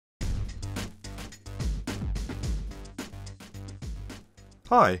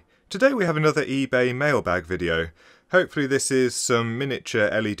Hi, today we have another eBay mailbag video. Hopefully this is some miniature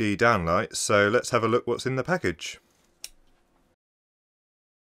LED downlights, so let's have a look what's in the package.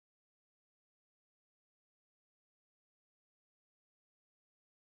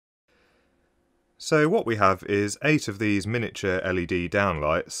 So what we have is 8 of these miniature LED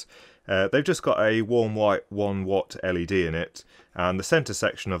downlights. They've just got a warm white 1 watt LED in it, and the centre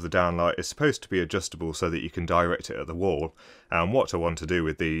section of the downlight is supposed to be adjustable so that you can direct it at the wall. And what I want to do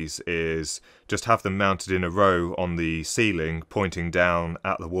with these is just have them mounted in a row on the ceiling, pointing down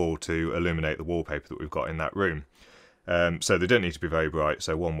at the wall to illuminate the wallpaper that we've got in that room. So they don't need to be very bright,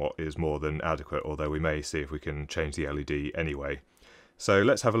 so 1 watt is more than adequate, although we may see if we can change the LED anyway. So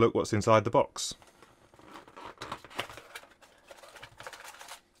let's have a look what's inside the box.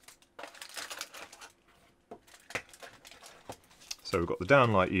 So we've got the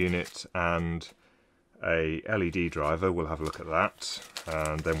downlight unit and a LED driver. We'll have a look at that,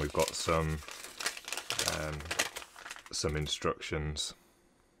 and then we've got some instructions.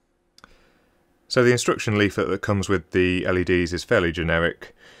 So the instruction leaflet that comes with the LEDs is fairly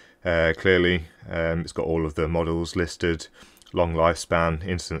generic. Clearly, it's got all of the models listed: long lifespan,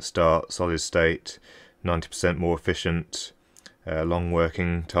 instant start, solid state, 90% more efficient, long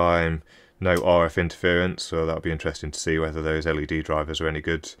working time. No RF interference, so that'll be interesting to see whether those LED drivers are any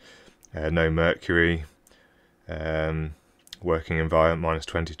good. No mercury. Working environment minus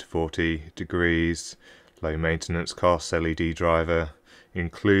 20 to 40 degrees. Low maintenance costs. LED driver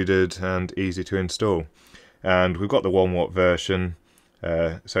included and easy to install. And we've got the 1 watt version,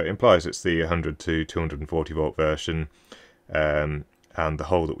 so it implies it's the 100 to 240 volt version. And the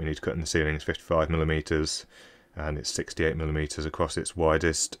hole that we need to cut in the ceiling is 55mm, and it's 68mm across its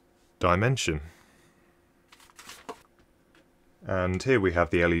widest dimension. And here we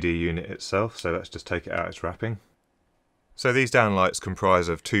have the LED unit itself, so let's just take it out its wrapping. So these downlights comprise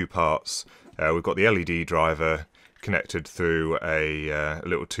of 2 parts. We've got the LED driver connected through a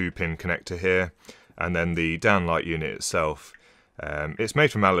little 2-pin connector here, and then the downlight unit itself. It's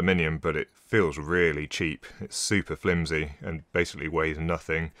made from aluminium, but it feels really cheap. It's super flimsy and basically weighs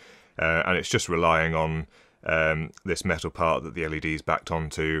nothing, and it's just relying on this metal part that the LED is backed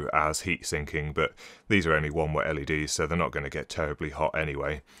onto as heat sinking, but these are only 1 watt LEDs, so they're not going to get terribly hot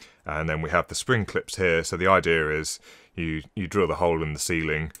anyway. And then we have the spring clips here, so the idea is you drill the hole in the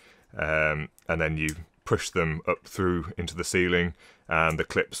ceiling, and then you push them up through into the ceiling, and the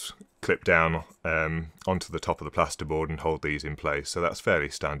clips clip down onto the top of the plasterboard and hold these in place. So that's fairly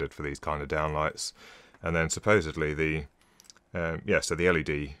standard for these kind of downlights. And then supposedly the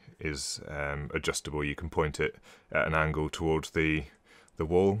LED is adjustable. You can point it at an angle towards the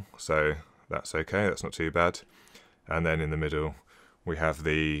wall, so that's okay, that's not too bad. And then in the middle we have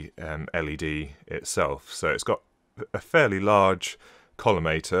the LED itself. So it's got a fairly large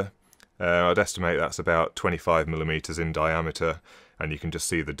collimator. I'd estimate that's about 25mm in diameter, and you can just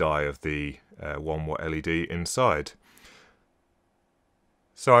see the die of the 1 watt LED inside.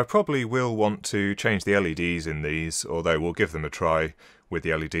 So I probably will want to change the LEDs in these, although we'll give them a try with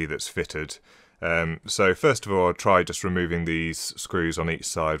the LED that's fitted. So first of all, I'll try just removing these screws on each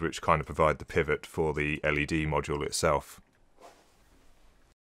side, which kind of provide the pivot for the LED module itself.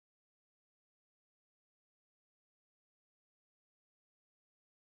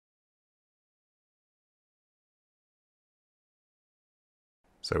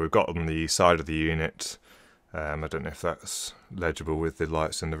 So we've got on the side of the unit, I don't know if that's legible with the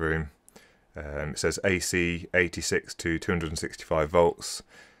lights in the room. It says AC 86 to 265 volts,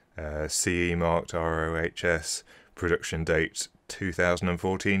 CE marked ROHS, production date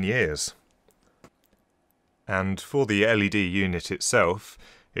 2014 years. And for the LED unit itself,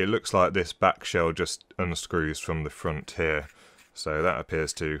 it looks like this back shell just unscrews from the front here, so that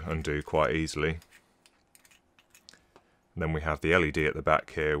appears to undo quite easily. And then we have the LED at the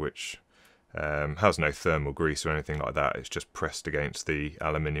back here, which has no thermal grease or anything like that. It's just pressed against the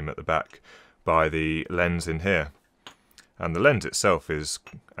aluminium at the back by the lens in here. And the lens itself is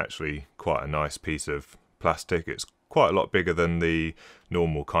actually quite a nice piece of plastic. It's quite a lot bigger than the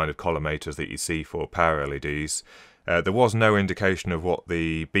normal kind of collimators that you see for power LEDs. There was no indication of what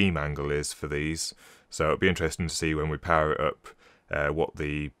the beam angle is for these, so it'll be interesting to see when we power it up what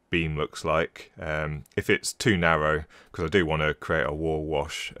the beam looks like. If it's too narrow, because I do want to create a wall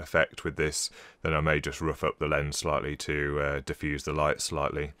wash effect with this, then I may just rough up the lens slightly to diffuse the light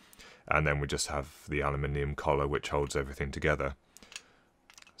slightly, and then we just have the aluminium collar which holds everything together.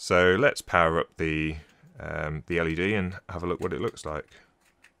 So let's power up the LED and have a look what it looks like.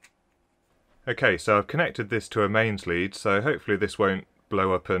 Okay, so I've connected this to a mains lead, so hopefully this won't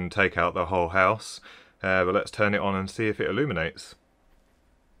blow up and take out the whole house, but let's turn it on and see if it illuminates.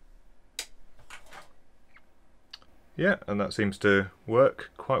 Yeah, and that seems to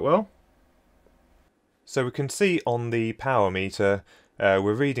work quite well. So we can see on the power meter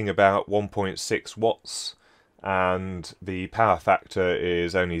we're reading about 1.6 watts and the power factor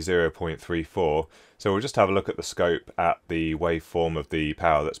is only 0.34. So we'll just have a look at the scope at the waveform of the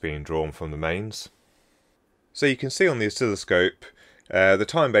power that's being drawn from the mains. So you can see on the oscilloscope the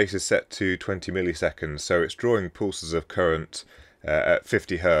time base is set to 20 milliseconds, so it's drawing pulses of current at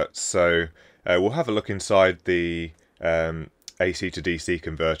 50 hertz. So we'll have a look inside the AC to DC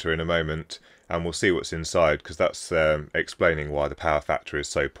converter in a moment and we'll see what's inside, because that's explaining why the power factor is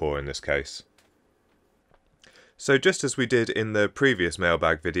so poor in this case. So just as we did in the previous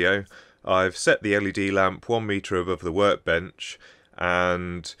mailbag video, I've set the LED lamp 1 meter above the workbench,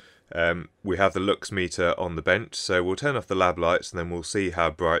 and we have the lux meter on the bench, so we'll turn off the lab lights and then we'll see how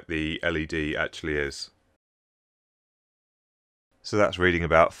bright the LED actually is. So that's reading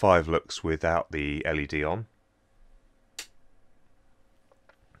about 5 lux without the LED on.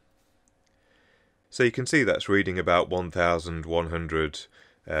 So you can see that's reading about 1100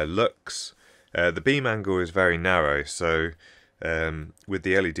 lux. The beam angle is very narrow, so with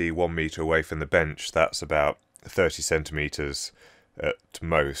the LED 1 meter away from the bench, that's about 30 centimeters at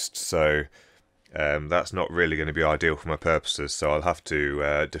most. So that's not really going to be ideal for my purposes. So I'll have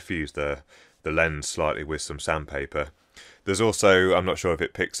to diffuse the lens slightly with some sandpaper. There's also, I'm not sure if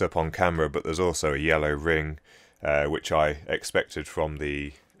it picks up on camera, but there's also a yellow ring, which I expected from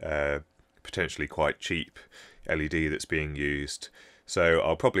the potentially quite cheap LED that's being used. So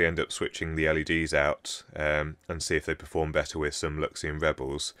I'll probably end up switching the LEDs out and see if they perform better with some Luxian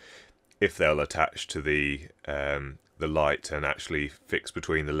Rebels, if they'll attach to the light and actually fix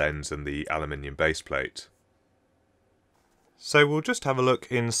between the lens and the aluminium base plate. So we'll just have a look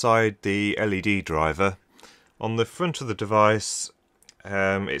inside the LED driver. On the front of the device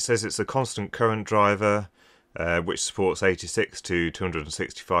it says it's a constant current driver which supports 86 to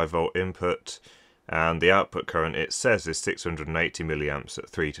 265 volt input, and the output current it says is 680 milliamps at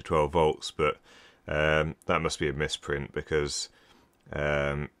 3 to 12 volts, but that must be a misprint, because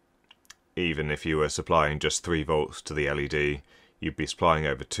even if you were supplying just 3 volts to the LED, you'd be supplying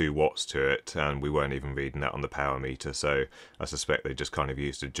over 2 watts to it, and we weren't even reading that on the power meter. So I suspect they just kind of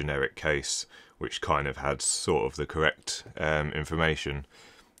used a generic case which kind of had sort of the correct information.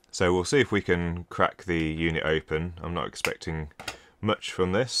 So we'll see if we can crack the unit open. I'm not expecting much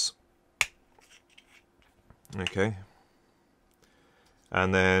from this. Okay.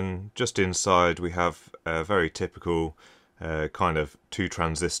 And then just inside we have a very typical kind of 2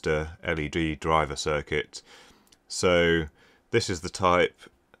 transistor LED driver circuit. So this is the type,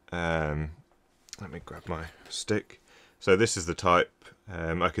 let me grab my stick. So this is the type,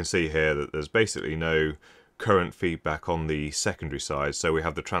 I can see here that there's basically no current feedback on the secondary side. So we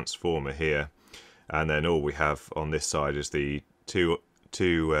have the transformer here, and then all we have on this side is the two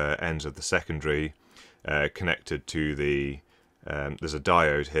ends of the secondary connected to the, there's a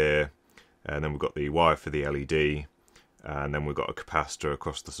diode here, and then we've got the wire for the LED, and then we've got a capacitor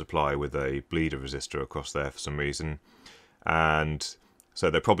across the supply with a bleeder resistor across there for some reason. And so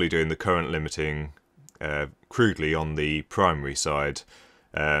they're probably doing the current limiting crudely on the primary side.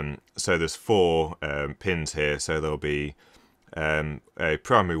 So there's 4 pins here, so there'll be a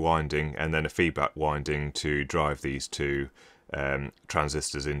primary winding and then a feedback winding to drive these 2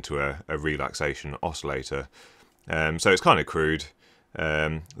 transistors into a relaxation oscillator. So it's kind of crude.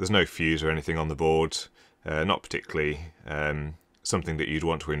 There's no fuse or anything on the board, not particularly something that you'd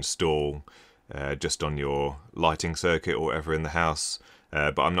want to install just on your lighting circuit or whatever in the house,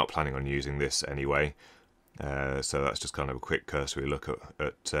 but I'm not planning on using this anyway. So that's just kind of a quick cursory look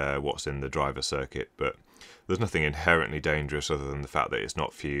at what's in the driver circuit, but there's nothing inherently dangerous other than the fact that it's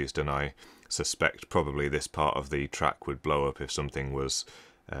not fused, and I suspect probably this part of the track would blow up if something was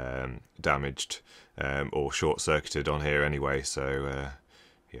damaged or short-circuited on here anyway, so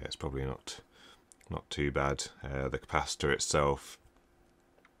yeah, it's probably not too bad. The capacitor itself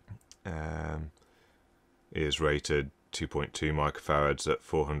is rated 2.2 microfarads at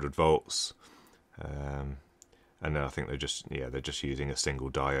 400 volts. And then I think they're just using a single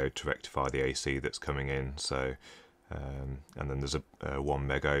diode to rectify the AC that's coming in. So, and then there's a 1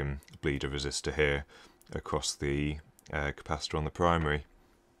 megohm bleeder resistor here across the capacitor on the primary.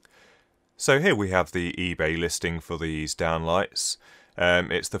 So here we have the eBay listing for these downlights.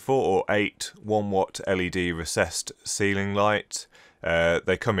 It's the 4 or 8 1 watt LED recessed ceiling light.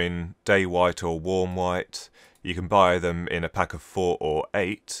 They come in day white or warm white. You can buy them in a pack of 4 or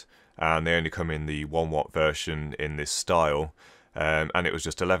 8. And they only come in the 1 watt version in this style, and it was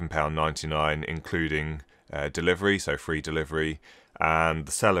just £11.99 including delivery, so free delivery, and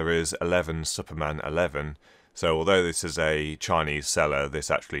the seller is 11 Superman 11, So although this is a Chinese seller,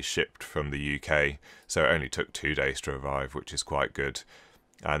 this actually shipped from the UK, so it only took 2 days to arrive, which is quite good.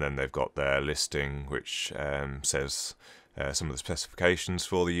 And then they've got their listing, which says some of the specifications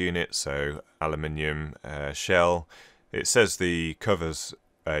for the unit. So aluminium shell. It says the cover's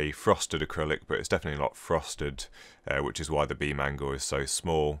a frosted acrylic, but it's definitely not frosted, which is why the beam angle is so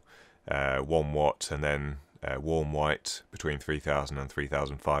small. 1 watt, and then warm white between 3000 and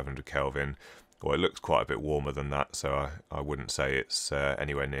 3500 Kelvin. Well, it looks quite a bit warmer than that, so I wouldn't say it's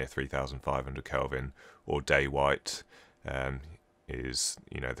anywhere near 3500 Kelvin. Or day white is,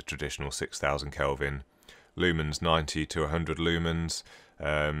 you know, the traditional 6000 Kelvin. Lumens 90 to 100 lumens.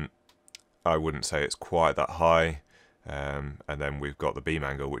 I wouldn't say it's quite that high. And then we've got the beam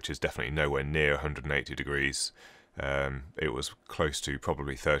angle, which is definitely nowhere near 180 degrees. It was close to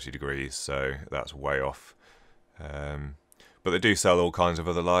probably 30 degrees, so that's way off. But they do sell all kinds of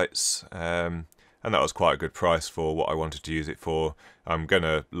other lights, and that was quite a good price for what I wanted to use it for. I'm going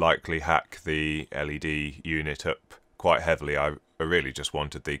to likely hack the LED unit up quite heavily. I really just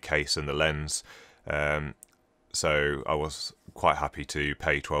wanted the case and the lens, so I was quite happy to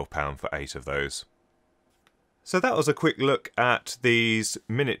pay £12 for 8 of those. So that was a quick look at these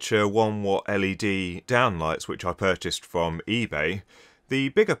miniature 1 watt LED downlights which I purchased from eBay. The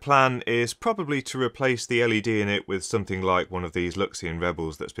bigger plan is probably to replace the LED in it with something like one of these Luxian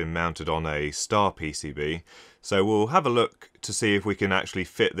Rebels that's been mounted on a star PCB. So we'll have a look to see if we can actually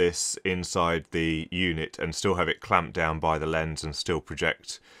fit this inside the unit and still have it clamped down by the lens and still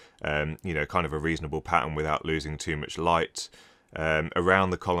project, you know, kind of a reasonable pattern without losing too much light around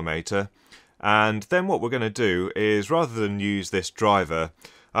the collimator. And then what we're going to do is, rather than use this driver,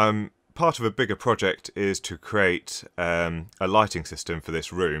 part of a bigger project is to create a lighting system for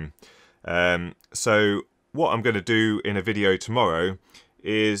this room. So what I'm going to do in a video tomorrow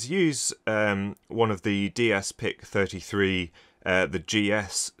is use one of the DS-PIC33, the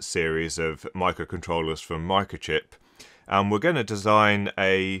GS series of microcontrollers from Microchip. And we're going to design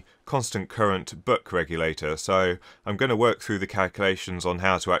a constant current buck regulator. So I'm going to work through the calculations on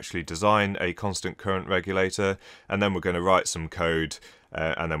how to actually design a constant current regulator, and then we're going to write some code,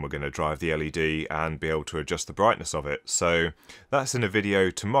 and then we're going to drive the LED and be able to adjust the brightness of it. So that's in a video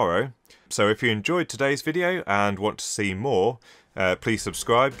tomorrow. So if you enjoyed today's video and want to see more, please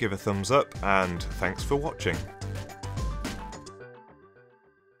subscribe, give a thumbs up, and thanks for watching.